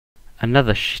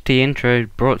another shitty intro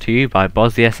brought to you by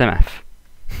Boz the SMF.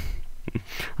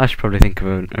 I should probably think of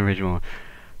an original one.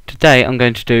 Today I'm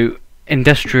going to do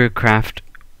Industrialcraft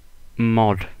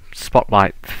Mod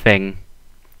Spotlight thing.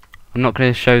 I'm not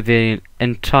going to show the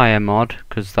entire mod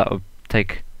because that would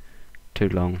take too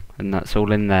long, and that's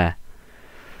all in there.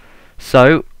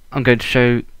 So I'm going to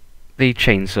show the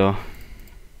chainsaw.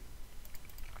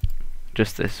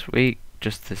 Just this week,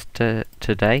 just this today,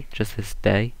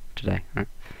 right?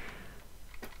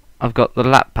 I've got the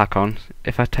lap pack on.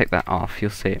 If I take that off,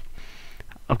 you'll see it.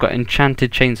 I've got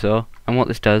enchanted chainsaw, and what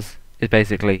this does is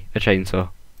basically a chainsaw.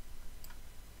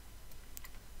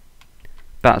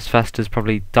 About as fast as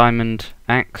probably diamond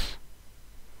axe,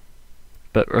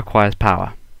 but requires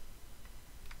power.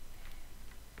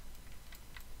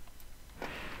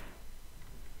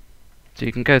 So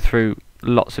you can go through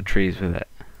lots of trees with it,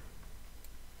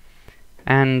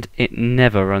 and it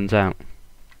never runs out.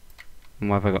 And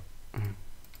what have I got?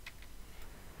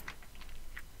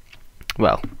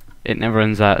 Well, it never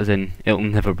runs out as in it'll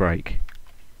never break.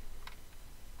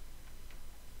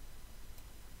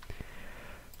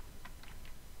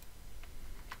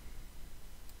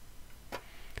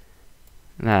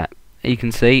 That you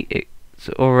can see it's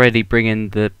already bringing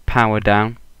the power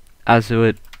down I'll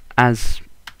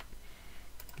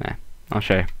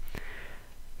show you.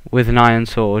 With an iron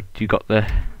sword, you got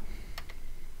the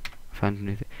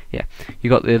you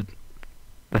got the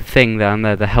thing down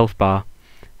there, the health bar,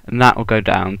 and that will go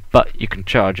down, but you can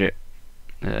charge it.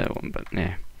 And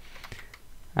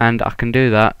I can do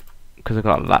that because I've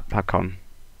got a lap pack on.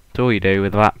 So all you do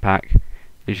with a lap pack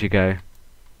is you go,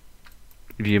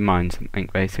 if you mine something,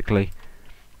 basically,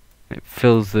 it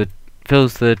fills the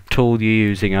tool you're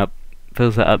using up,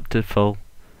 fills it up to full,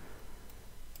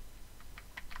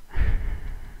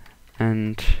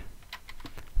 and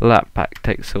the lap pack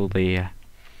takes all the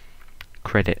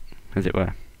credit, as it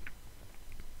were.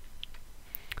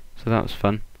 So that was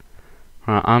fun.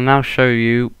 Right, I'll now show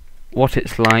you what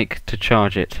it's like to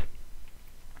charge it.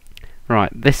 Right,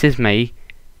 this is me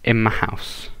in my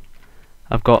house.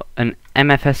 I've got an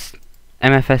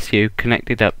MFSU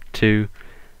connected up to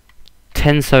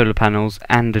 10 solar panels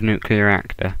and a nuclear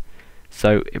reactor,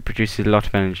 so it produces a lot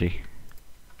of energy.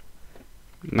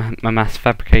 My mass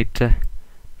fabricator,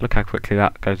 look how quickly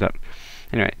that goes up.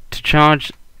 Anyway, to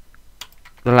charge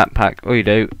the lap pack, all you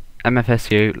do,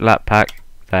 MFSU, lap pack,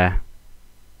 there.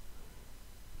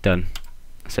 Done.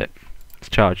 That's it. It's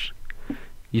charged.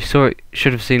 You saw it,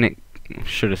 should have seen it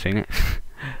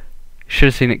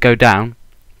go down.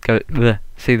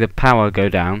 See the power go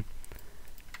down,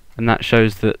 and that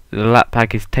shows that the lap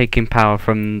pack is taking power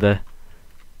from the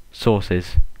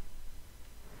sources.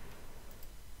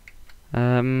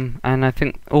 And I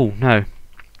think, oh no,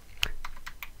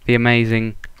 the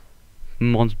amazing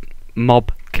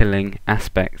mob killing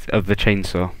aspect of the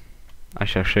chainsaw. I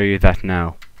shall show you that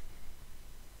now.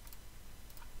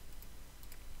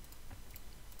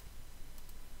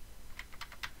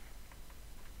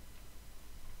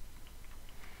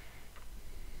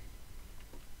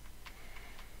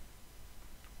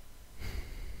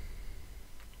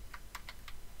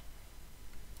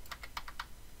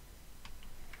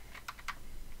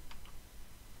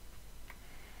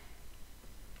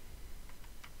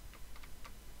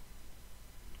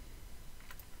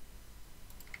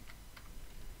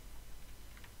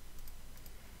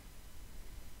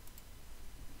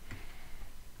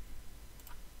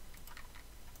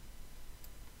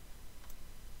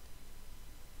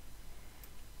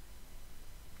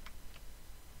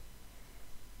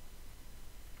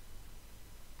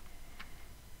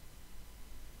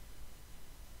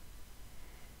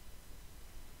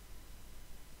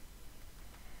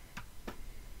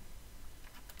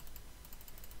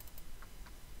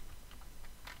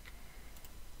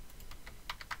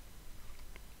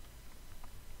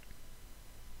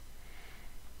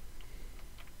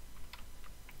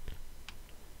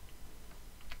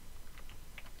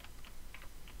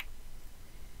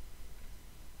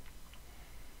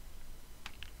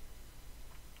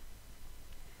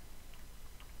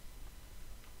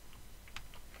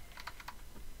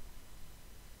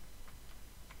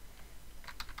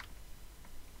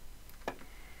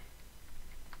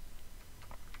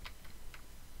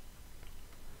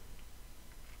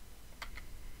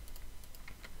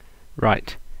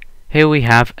 Right, here we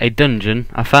have a dungeon.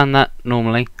 I found that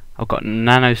normally. I've got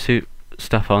nano suit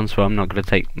stuff on, so I'm not going to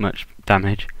take much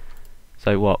damage.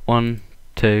 So what? 1,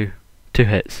 2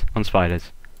 hits on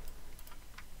spiders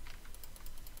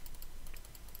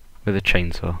with a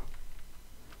chainsaw.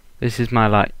 This is my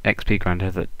like XP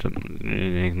grinder. That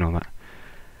ignore that.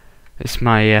 It's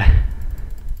my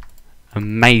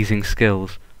amazing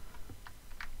skills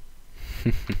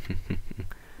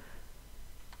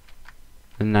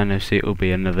The nano suit will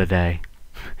be another day.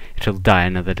 It'll die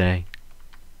another day.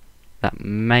 That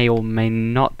may or may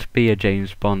not be a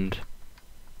James Bond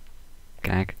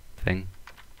gag thing.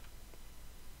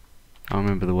 I'll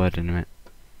remember the word in a minute.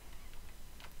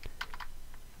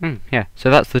 Yeah,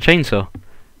 so that's the chainsaw.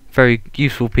 Very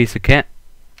useful piece of kit.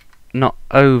 Not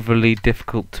overly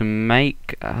difficult to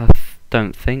make, I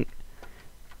don't think.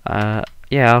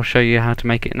 Yeah, I'll show you how to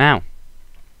make it now.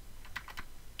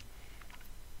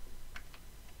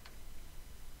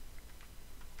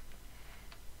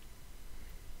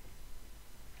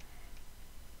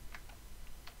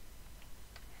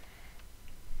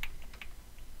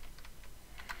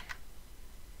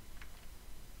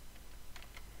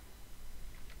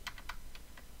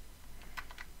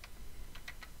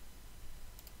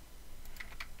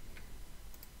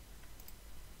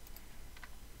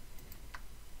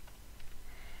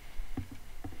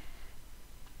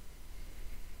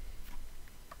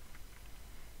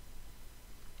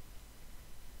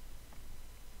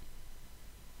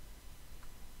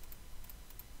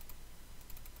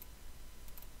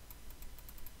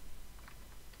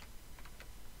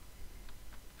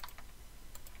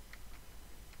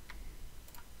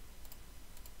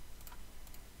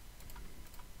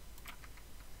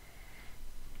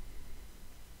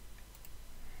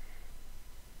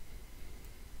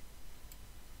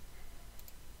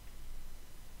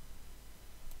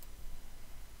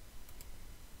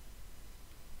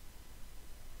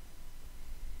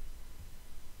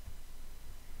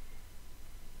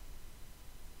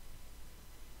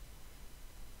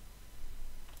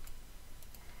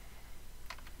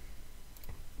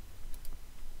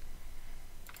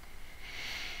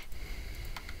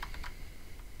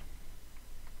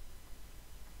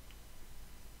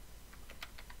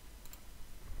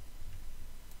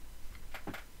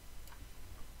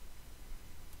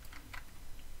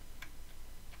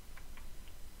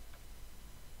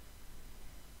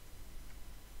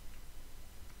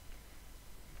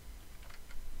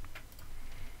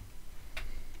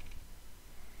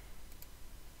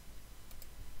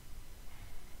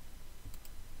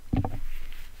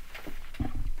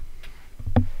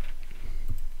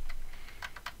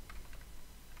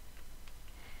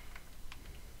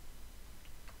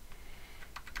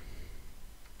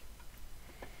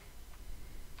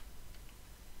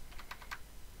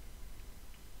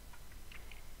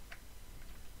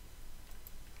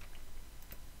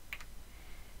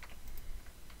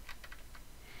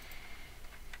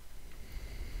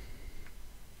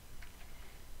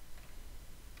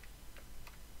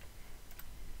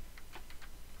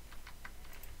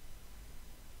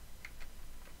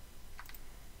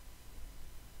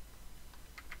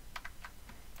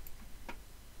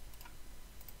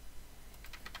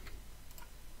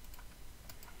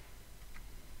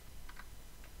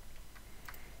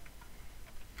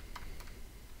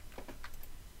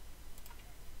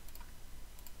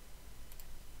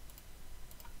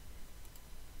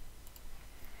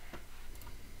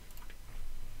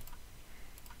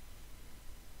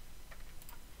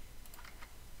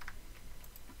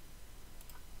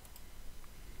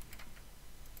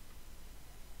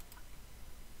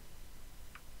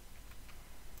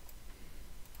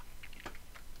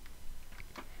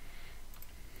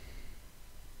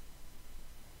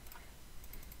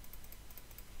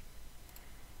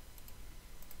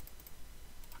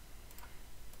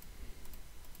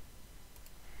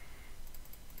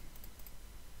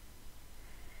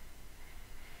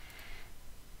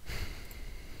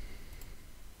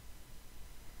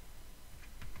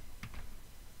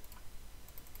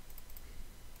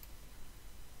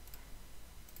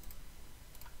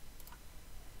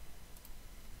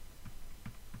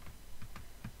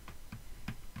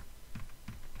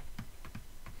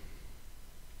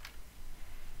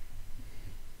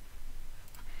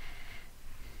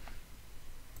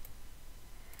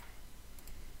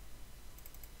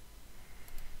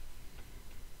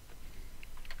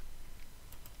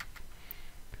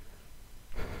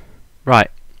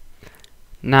 Right,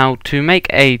 now to make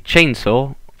a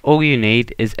chainsaw, all you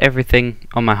need is everything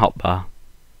on my hotbar,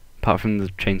 apart from the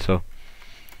chainsaw.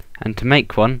 And to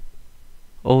make one,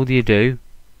 all you do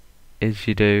is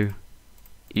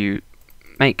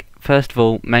first of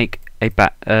all make a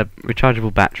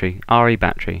rechargeable battery, RE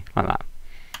battery, like that.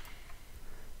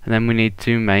 And then we need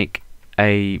to make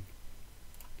a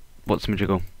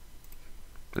whatchamajiggle,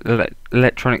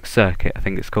 electronic circuit, I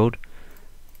think it's called.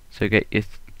 So get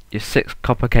your 6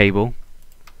 copper cable,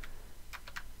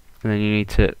 and then you need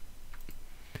to,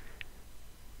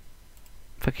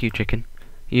 fuck you chicken,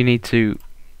 you need to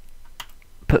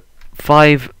put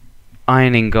 5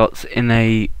 iron ingots in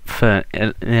a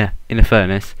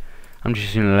furnace. I'm just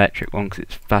using an electric one because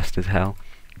it's fast as hell.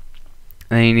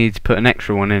 And then you need to put an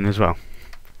extra one in as well.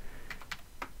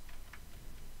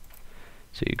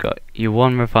 So you've got your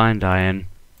 1 refined iron,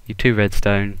 your 2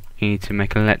 redstone. You need to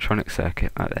make an electronic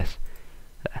circuit like this.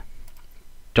 There.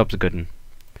 Job's a good one.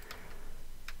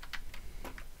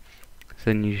 So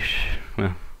then you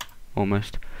well,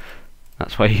 almost.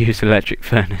 That's why you use electric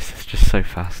furnace. It's just so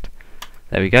fast.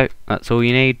 There we go. That's all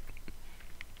you need.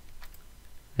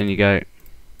 Then you go.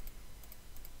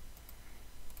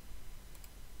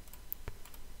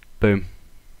 Boom.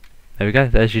 There we go.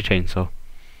 There's your chainsaw.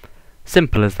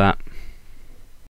 Simple as that.